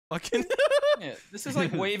Fucking. Yeah, this is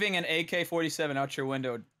like waving an AK-47 out your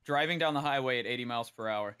window, driving down the highway at 80 miles per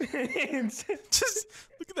hour. Just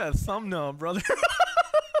look at that thumbnail, brother.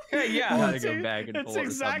 Hey, yeah. Gotta go back and It's pull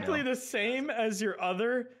exactly the same as your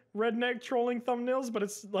other redneck trolling thumbnails, but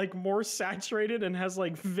it's like more saturated and has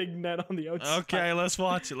like vignette on the outside. Okay, let's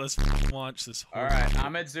watch it. Let's watch this. All right,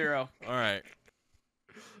 I'm at 0. All right.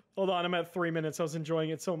 Hold on, I'm at 3 minutes. I was enjoying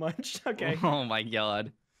it so much. Okay. Oh my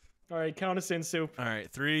god. All right, count us in, Soup. All right,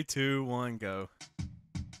 3, 2, 1, go.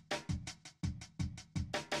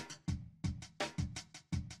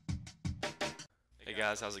 Hey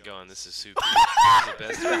guys, how's it going? This is Soup.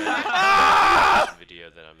 This is the best video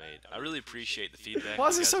that I made. I really appreciate the feedback. Why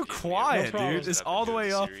is it you guys so give me on quiet, the dude? videos It's that I've all been the way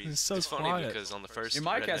doing up this and series. it's so It's funny quiet. because on the first Your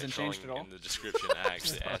mic redneck hasn't changed trolling at all. in the description, I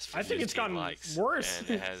actually asked for I think it's 15 gotten likes, worse. and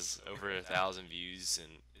it has over 1,000 views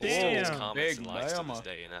and Damn. still comments and Big likes to mama. this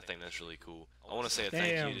day, and I think that's really cool. I want to say a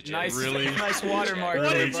thank you to Jay. Nice, Really? nice watermark. What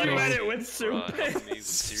there, did you buddy. edit with For, Soup? helping me with the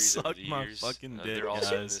series Suck over the my years. fucking dick, They're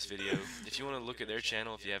also in guys. this video. If you want to look at their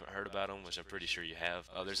channel, if you haven't heard about them, which I'm pretty sure you have,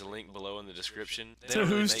 there's a link below in the description. They To don't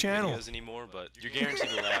really whose make channel? videos anymore, but you're guaranteed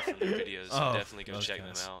to laugh from their videos. So Oh, definitely go those check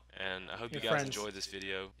guys. them out. And I hope you Your guys friends. enjoyed this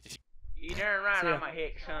video. If You darn right I'm a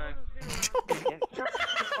hick, son.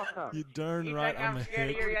 You darn You right, think I'm a scared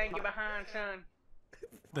of hick. your Yankee behind, son?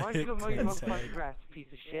 The Why hick you look tag. like grass, piece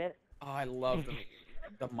of shit? Oh, I love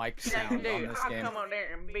the mic Yeah, sound on dude, this I'll game. come up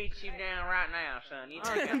there and beat you down right now, son. You I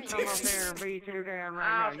think I'm can come up there and beat you down I'll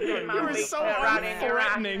right now. stick my You were big so foot right in your eye.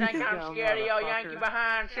 You unthreatening. think I'm scared of your Yankee Motherfucker.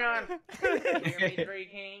 behind, son? You hear me, Three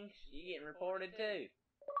Kings? You getting reported too.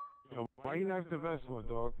 Yo, why you not the best one,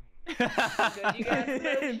 dog? Because you guys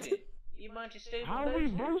boosted. You bunch of stupid How are we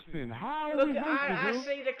boosters. boosting? How are Look, we boosting, I dude?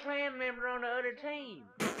 see the clan member on the other team.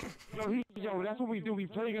 Yo, that's what we do. We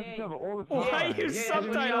play against each other all the time. Why you Yeah,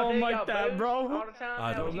 subtitle what him y'all like do, that, y'all bro? boost all the time, I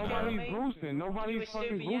is that don't what you know. telling Nobody's me? boosting. You Nobody's a fucking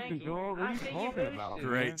stupid boosting, Yankee. dog. What I are you see you talking boosting. about?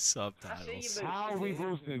 Great man? subtitles. How are we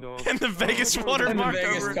boosting, dog? And the Vegas Oh, watermark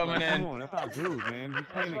Vegas over. coming in. Come on, that's our dude, man. He's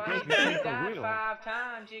playing the That's game. why He's you for died real. 5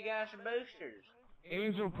 times. You guys are boosters.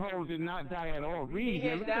 Angel Pro did not die at all. He Read,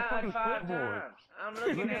 man. has Look at the died fucking 5 scoreboard. times. I'm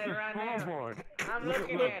looking Look at at it the right now. scoreboard. I'm Look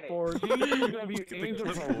looking at at it. GW Angel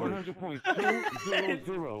Pro 100 points. 200.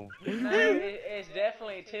 No, it's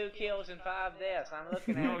definitely 2 kills and 5 deaths. I'm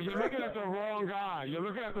looking at No, it. you're looking at the wrong guy. You're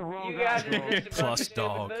looking at the wrong You guy. guys are dog. just a bunch Plus of stupid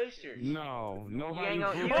dog. boosters. No, nobody. You ain't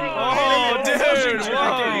gonna- you boosting. ain't Oh,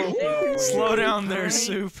 gonna- dude, whoa. Slow down there, Right?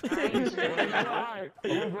 Soup. Alright,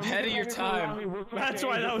 Ahead of your time. That's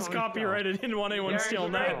why that was copyrighted. Didn't want anyone to Darn steal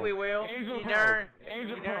straight that. we will. Angel You Pro. darn.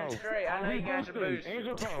 Angel You darn Pro. straight. I know Are we you guys are boosting? boosters.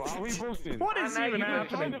 Angel Pro, are we boosting? What is I know even you Play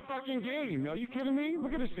happening? the fucking game. Are you kidding me?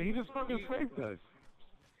 Look at this shit. He just fucking scraped us.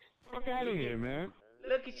 Fuck out of here, man.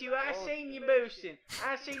 Look at you. I seen you boosting.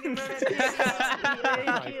 I seen you run at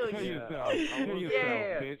Alright, kill kill you. yourself. Kill yourself,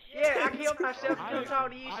 Yeah. bitch. Yeah, I killed myself to come talk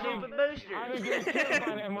to you stupid I boosters. didn't get killed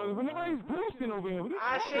by that mother, but nobody's boosting over here. What I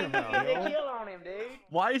are you seen talking you about, get yo? the kill on him, dude.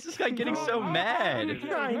 Why is this guy getting so mad?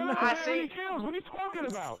 I see- Kills. What are you talking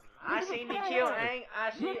about? I seen you kill Ang.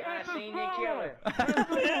 I seen you kill him. Look at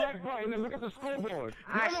the back button and look at the scoreboard.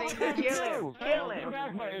 I No, seen no, you kill him. no. Kill The him.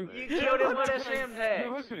 back button. You killed him with a sim No,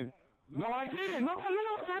 tag. listen. No, I didn't. No,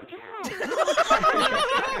 that counts.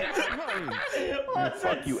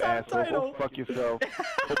 Fuck you, asshole. Go fuck yourself.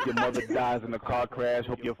 Hope your mother dies in a car crash.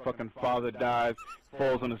 Hope your fucking father dies,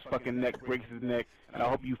 falls on his fucking neck, breaks his neck. And I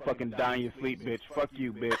hope you fucking die in your sleep, bitch. Fuck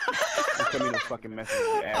you, bitch. Don't send me no fucking message,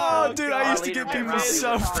 you asshole. Oh, dude, I used to get people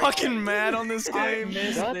so fucking mad on this game.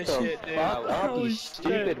 Shut the Fuck up, you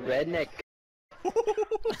stupid redneck.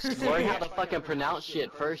 Learn how to fucking pronounce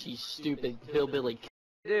shit first, you stupid hillbilly.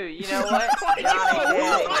 Dude, you know what? Johnny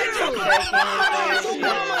Depp was taking his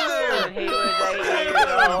when he was 8 years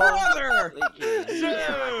old. Brother!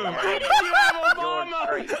 George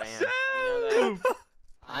Strait, man. You know that?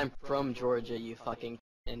 I'm from Georgia, you fucking.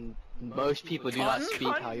 And most people do not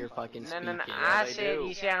speak how you're fucking No, speaking. no, no. I said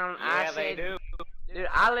you sound. I said, dude,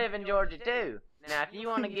 I live in Georgia too. Now, if you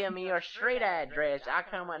want to give me your street address, I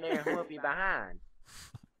come out there and whoop you behind.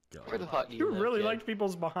 Where the fuck do You you live, really kid? liked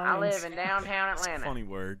people's I behinds. live in downtown It's a Atlanta. funny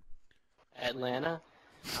word. Atlanta?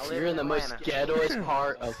 I live You're in the most Atlanta. ghettoest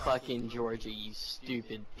part of fucking Georgia, you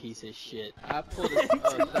stupid piece of shit. I pulled a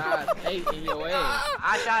size 8 in your ass.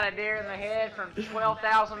 I shot a deer in the head from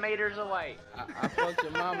 12,000 meters away. I fucked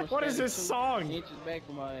your mama. What is this song? Inches back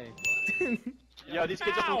from my ass. Yo, these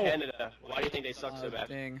kids are Ow. from Canada. Why do you think they suck so bad?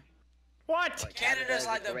 Ding. What? Canada's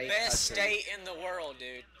like the best state in the world,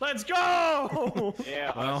 dude. Let's go!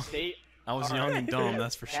 Yeah, Well, state. I was young and dumb,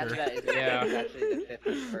 that's for sure. Canada is Yeah. actually the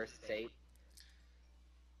 51st state.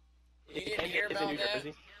 You didn't hear about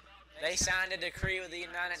that? They signed a decree with the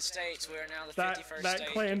United States. We are now the 51st that state.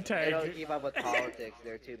 clan They don't tag. keep up with politics.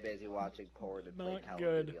 They're too busy watching porn and playing Not Call of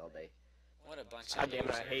good. Duty all day. What a bunch God of damn it, I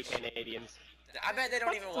losers. hate Canadians. I bet they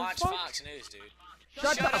don't even watch fuck? Fox News, dude.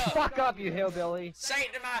 Shut the fuck up, you hillbilly. Say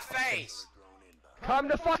it to my face. Come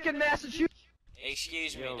to fucking Massachusetts.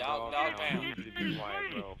 Excuse me, Yo, dog now, pound. you need to be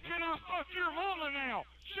quiet, bro. Can I fuck your mama now?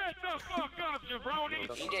 Shut the fuck up, jabroni.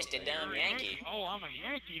 You just a dumb Yankee. Oh, I'm a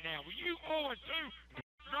Yankee now. Well, you 0-2.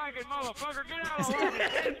 Dragon motherfucker, get out of here!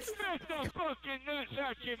 Spit the fucking nuts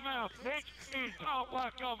out your mouth, bitch, and talk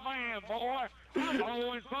like a man, boy! I'm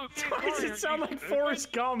 0-fucking Why does it sound like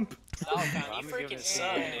Forrest Gump? Dog pound, you freaking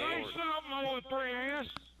suck, Say dude. something, 0-3 ass!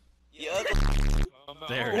 You ugly.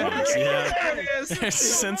 There it is. Yeah.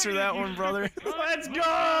 Censor that one, brother. Let's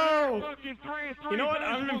go! You know what?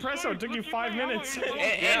 I'm impressed though. It took you 5 minutes.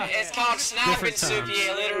 It's called sniping soup, times.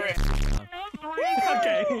 you illiterate.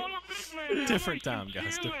 Okay. Different time,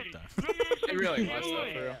 guys. Different time. It really was though,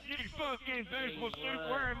 for real. You fucking vegetable soup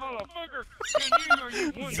wearing motherfucker! And you are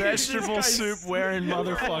you one Vegetable soup wearing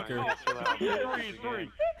motherfucker. 3-3.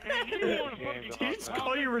 And you want to fucking Did he just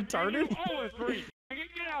call you retarded? 0-3.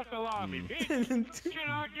 Get out the lobby, bitch. Can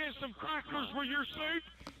I get some crackers for your soup?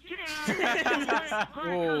 Can I get some Ritz crackers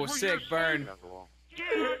Whoa, for sick your burn. soup? Can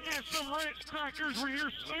I get some Ritz crackers for your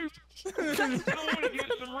soup? I want to get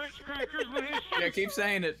some Ritz crackers with this soup. Yeah, keep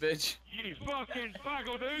saying it, bitch. You fucking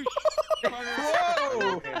faggle-douche.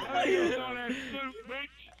 Whoa! I just saw that soup,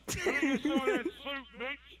 bitch. I just saw that soup,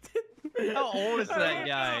 bitch. How old is that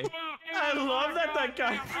guy? I love that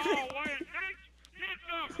guy. Hallway, bitch. Get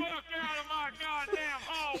the fuck out of my goddamn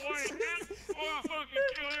hallway, bitch. Or I'll fucking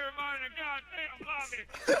kill everybody in the goddamn lobby.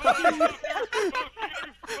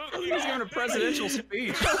 Fuck you. He's giving a presidential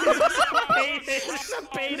speech. Is this a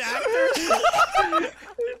paid actor?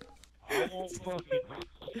 I want fucking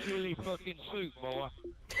chili fucking soup, boy.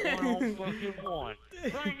 1-on-fucking-1.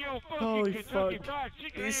 Bring your fucking Holy Kentucky fuck. Fried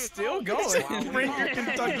Chicken He's ass still home. going. Bring your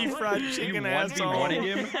Kentucky Fried Chicken ass on. wanting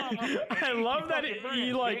him? I love that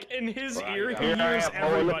he like in his ear he Here I hears am,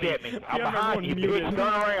 boy, look everybody. at me. You I'm have behind you, everyone bitch. muted.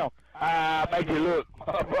 Turn around. Made you look.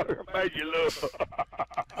 Made you look.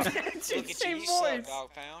 It's Look the at same you, you suck, voice. dog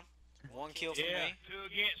pound. 1 kill for Yeah, me. 2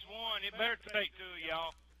 against 1. It better take 2 of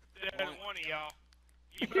y'all. Instead of 1 of y'all.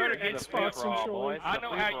 You You're better in get spots and trolling. I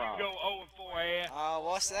know how you go 0-4 ass.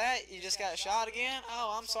 What's that? You just got shot again?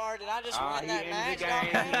 Oh, I'm sorry. Did I just win He that ended match, the dog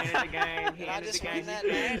game. pound? He ended the game. He Did I ended the just win game. that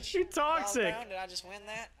match? You toxic. Dog pound? Did I just win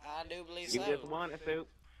that? I do believe You so. just won it, soup.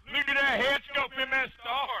 Look at that head scope in that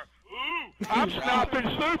star. Ooh. I'm snapping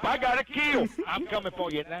soup. I got a kill. I'm coming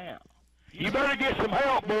for you now. You better get some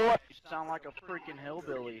help, boy. You sound like a freaking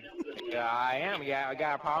hillbilly. Yeah, I am. Yeah, I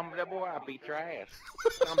got a problem with that, boy. I'll beat your ass.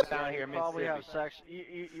 Come down here, You probably have Mississippi. sex.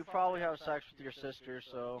 You probably have sex with your sister,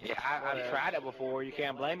 so. Yeah, I've tried it before. You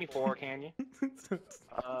can't blame me for it, can you?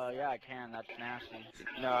 Yeah, I can. That's nasty.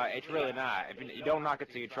 No, it's really not. If you don't knock it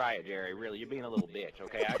till you try it, Jerry. Really, you're being a little bitch,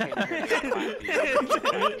 okay? I can't hear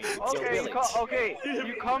you. Okay,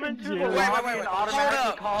 you come into the Wait, lobby and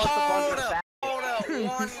automatically call us a bunch of fat. Hold up,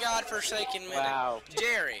 one godforsaken minute. Wow.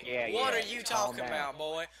 Jerry, Yeah, what yeah. are you talking Calm down. about,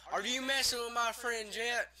 boy? Are you messing with my friend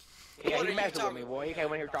Jet? Yeah, What are you you messing with talking- me, boy. You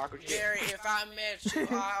can't win here talking shit. Jerry, if I met you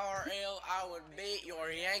IRL, I would beat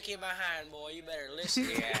your Yankee behind, boy. You better listen.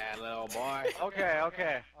 Yeah, little boy. Okay.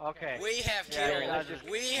 We have Jerry, killed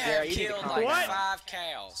you need to calm like down. 5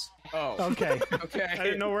 cows. Oh. Okay. Okay. I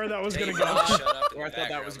didn't know where that was gonna Hey, go. shut up in Where I the thought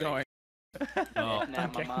that was background, going. Oh.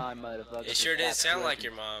 Not my mom, motherfucker. It sure did sound like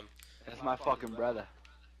your mom. That's my fucking brother.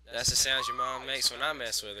 That's the sounds your mom makes when I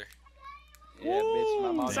mess with her. Yeah, bitch,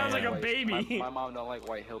 my mom Sounds don't like a white- baby. My mom don't like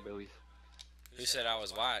white hillbillies. Who said I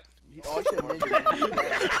was white? Oh, I said nigga.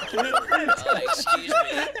 Excuse me.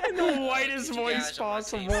 In the whitest Get you voice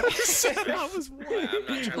guys on my team. possible. Said I was Well, white. I'm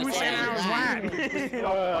not trying to Who said I was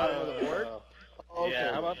white?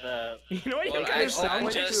 Yeah, how about that? You know what? You Well, kind of sound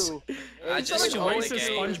like I just joined the racist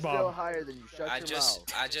game. SpongeBob. higher than you. Shut I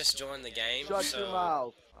just joined the game. Shut your So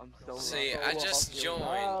mouth. I'm so see, I just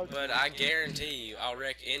joined, but I guarantee you, I'll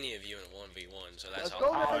wreck any of you in a 1v1. So that's Let's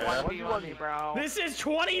all. go. What do you want me, bro? This is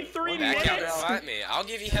 23 Back out and minutes. invite me. I'll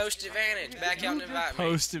give you host advantage. Back out and invite me.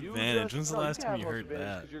 Host advantage. When's the last time you heard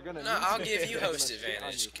that? No, I'll give you host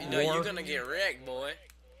advantage. No, you're gonna get wrecked, boy.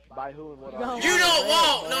 By who and what? You don't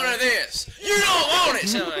want none of this. You don't want it,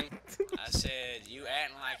 son. I said you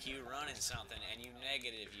acting like you running something, and you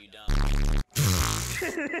negative, you dumb.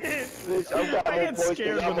 Bitch, I'm got I more get points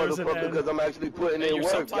scared than y'all when there's an motherfuckers ad. because I'm actually putting in your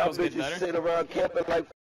work. Y'all subtitles get bitches better. sitting around camping like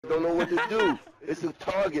don't know what to do. It's a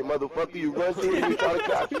target, motherfucker. You run to it and you try to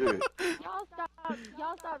capture it.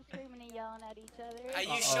 Y'all stop screaming and yelling at each other. Hey,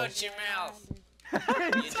 you shut your mouth.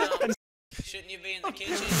 You dumb. Shouldn't you be in the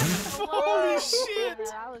kitchen? Holy shit!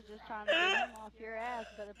 I was just trying to get him off your ass,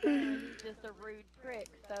 but apparently he's just a rude prick.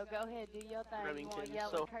 So go ahead, do your thing. You want to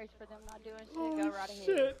yell and curse for them not doing shit? Go right ahead.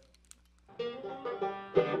 Shit.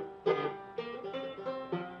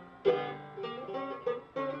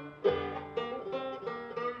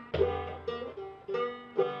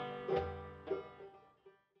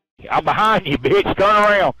 I'm behind you, bitch. Turn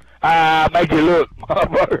around. I made you look.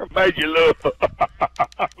 Made you look.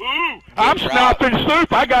 I'm snuffing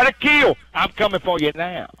soup. I got a kill. I'm coming for you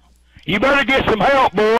now. You better get some help, boy.